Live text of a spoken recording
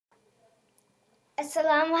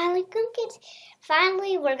Assalamu alaikum, kids.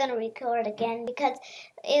 Finally, we're gonna record again because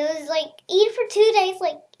it was like Eid for 2 days,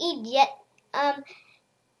 like Eid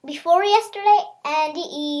before yesterday and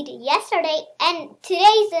Eid yesterday, and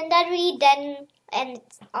today's another Eid. Then and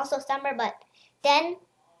it's also summer, but then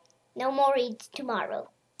no more Eids tomorrow.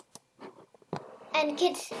 And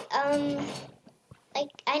kids,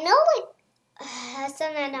 like I know, like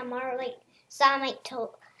Hassan and Amar saw my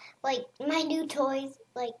new toys,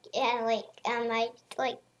 I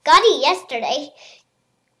got it yesterday.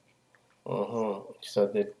 So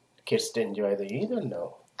the kids did enjoy the Eid or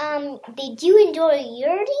no? Did you enjoy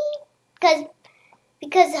your Eid?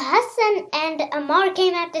 Because Hassan and Amar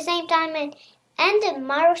came at the same time, and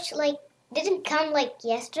Amar didn't come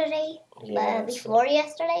yesterday, before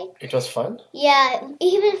yesterday. It was fun? Yeah,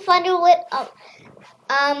 even funner with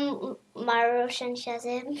Marosh and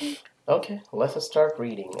Shazim. Okay, let's start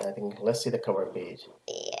reading. I think let's see the cover page.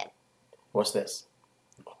 Yeah. What's this?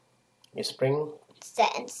 Spring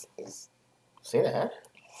Senses. Say that.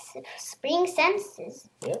 Spring Senses.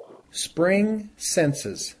 Yeah. Spring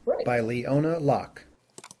Senses Right. by Leona Locke.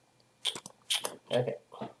 Okay.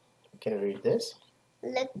 Can you read this?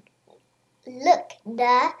 Look,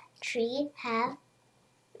 the trees have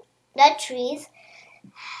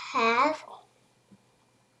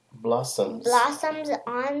Blossoms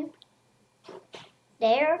on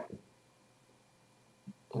their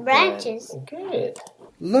branches. Good.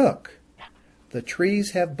 Look, the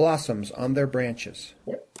trees have blossoms on their branches.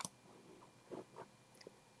 Yep.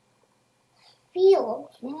 Feel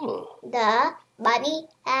the bunny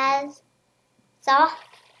has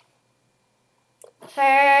soft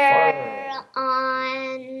fur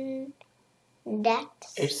on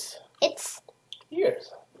its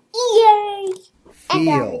Ears. and a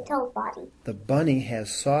Feel little body. the bunny has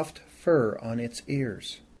soft fur on its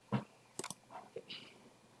ears.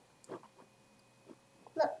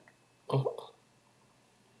 Look,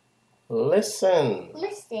 Listen.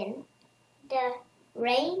 the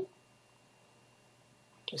rain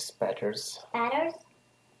Spatters. on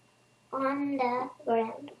the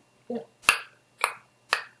ground.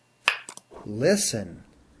 Listen,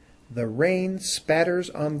 the rain spatters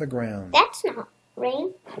on the ground. That's not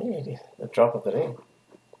rain. Yeah, the drop of the rain.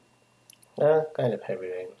 Kind of heavy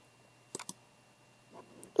rain.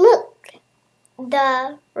 Look,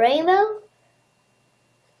 the rainbow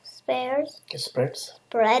Spreads.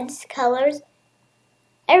 spreads colors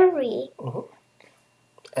every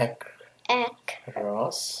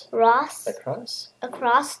Across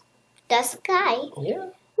across the sky. Yeah.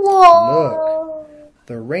 Whoa!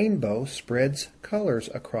 The rainbow spreads colors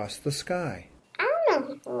across the sky. I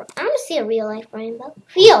don't know. I want to see a real life rainbow.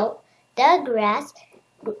 Feel the grass.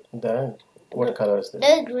 What color is this?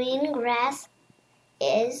 The green grass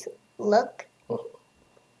is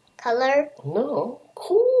color No,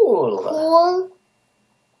 cool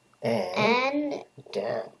and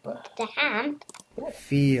damp.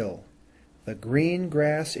 Feel, the green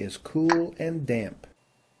grass is cool and damp.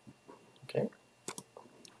 Okay.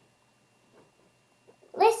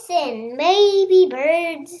 Listen, maybe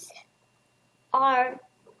birds are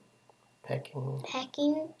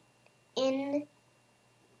pecking in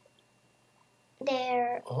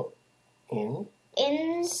their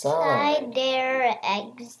inside their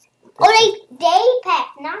eggs. They peck,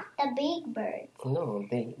 not the big birds. No,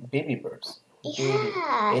 the baby birds.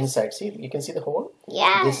 Yeah. Inside, see, you can see the hole.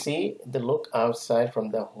 Yeah. They look outside from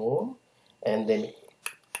the hole, and they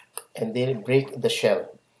break the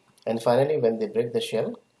shell, and finally, when they break the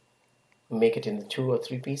shell, make it into 2 or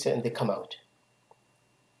 3 pieces, and they come out.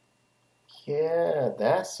 Yeah,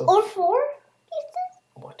 that's so. Or 4 pieces.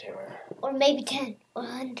 Whatever. Or maybe 10 or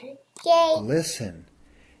 100. Yay. Listen,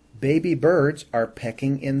 baby birds are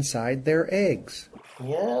pecking inside their eggs.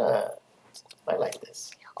 Yeah, I like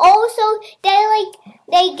this. Also,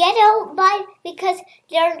 they get out because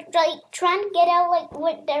they're trying to get out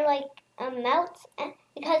with their mouths,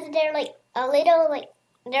 because they're a little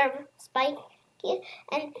they're spiky,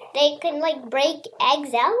 and they can break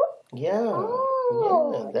eggs out. Yeah.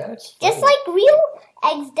 Oh. Yeah, that's just funny. like real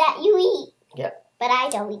eggs that you eat. Yeah. But I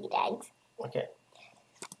don't eat eggs. Okay.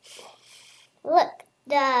 Look,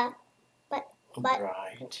 the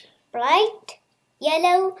bright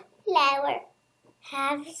yellow flower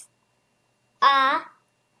has a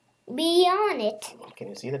bee on it. Can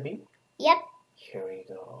you see the bee? Yep. Here we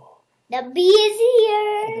go. The bee is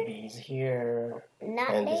here. The bee is here.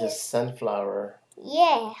 Not and there. this is sunflower.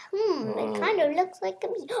 Yeah. It kind of looks like a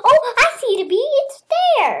bee. Oh, I see the bee. It's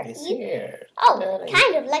there. It's here. Oh,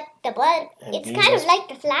 kind of like the bud. And It's kind of like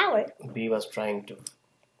the flower. Bee was trying to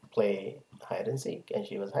play hide and seek, and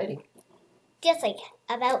she was hiding. Just like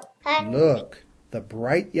about her. Look, The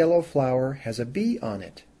bright yellow flower has a bee on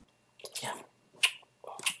it. Yeah.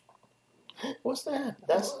 What's that?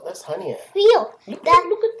 That's Hania. Feel Look that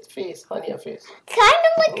at the face, Hania face. kind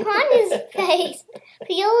of like Hania's face.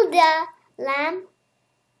 Feel the lamb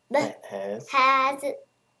Has has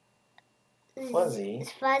fuzzy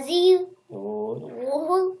fuzzy wool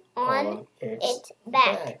wool on its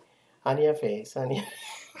back. Hania face, Hania.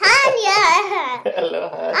 Hania! Hello,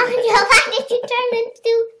 Hania. Hania, why did you turn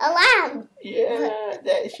into a lamb?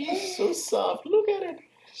 Yeah, she's so soft. Look at it.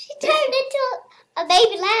 She turned into a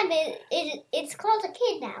baby lamb. It's called a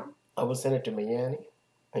kid now. I will send it to Mayani,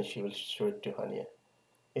 and she will show it to Hania.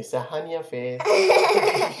 It's a Hania face.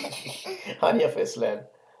 Hania face lamb.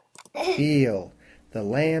 Feel. The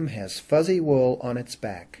lamb has fuzzy wool on its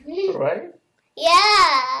back. Right?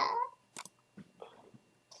 Yeah.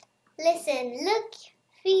 Listen, look,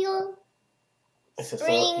 feel, So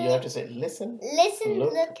spring. you have to say, listen, Listen,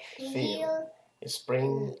 look, look, feel. feel.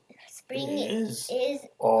 Spring Spring is is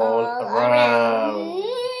all around. around.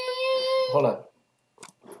 Hold on.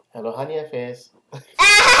 Hello, Hania face.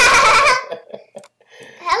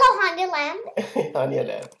 Hello, Hania lamb. Hania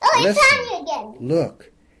lamb. Oh, it's Listen. Hania again.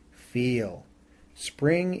 Look. Feel.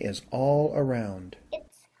 Spring is all around.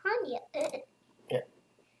 It's Hania.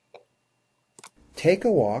 Take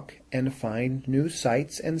a walk and find new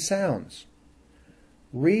sights and sounds.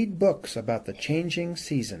 Read books about the changing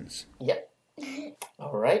seasons. Yeah.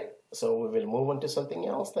 All right. So we will move on to something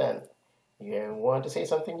else then. You want to say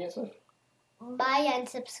something, Yousuf? Bye and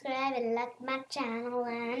subscribe and like my channel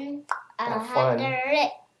and Have fun. 100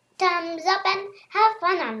 thumbs up and have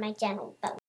fun on my channel. Bye.